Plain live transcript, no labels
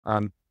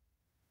Um,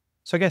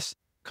 so I guess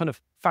kind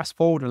of fast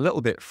forward a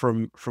little bit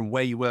from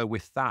where you were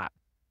with that,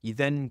 you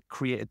then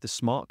created the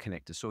smart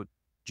connector. So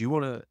do you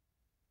want to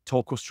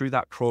talk us through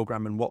that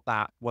program and what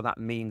that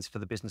means for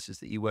the businesses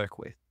that you work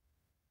with?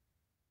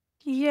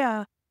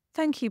 Yeah.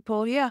 Thank you,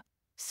 Paul. Yeah.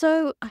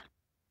 So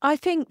I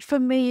think for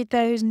me,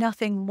 there's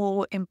nothing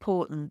more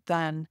important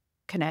than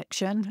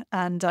connection.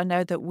 And I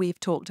know that we've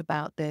talked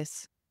about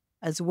this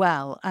as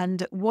well.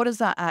 And what does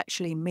that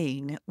actually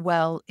mean?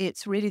 Well,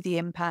 it's really the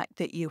impact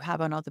that you have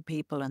on other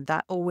people. And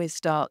that always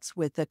starts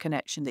with the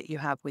connection that you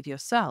have with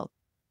yourself.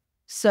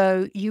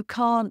 So you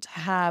can't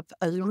have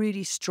a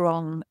really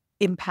strong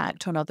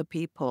impact on other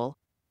people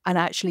and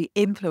actually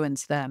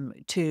influence them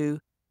to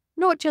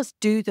not just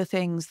do the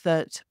things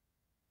that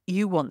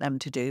you want them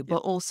to do, Yeah. but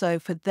also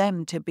for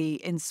them to be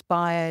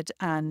inspired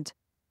and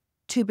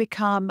to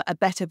become a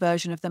better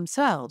version of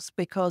themselves,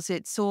 because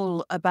it's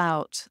all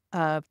about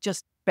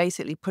just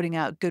basically putting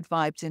out good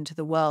vibes into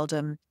the world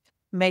and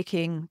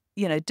making,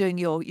 doing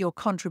your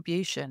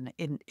contribution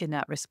in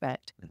that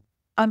respect.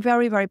 I'm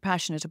very, very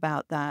passionate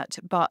about that.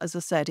 But as I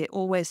said, it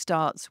always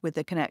starts with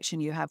the connection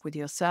you have with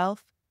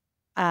yourself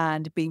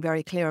and being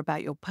very clear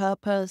about your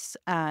purpose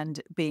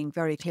and being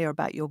very clear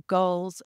about your goals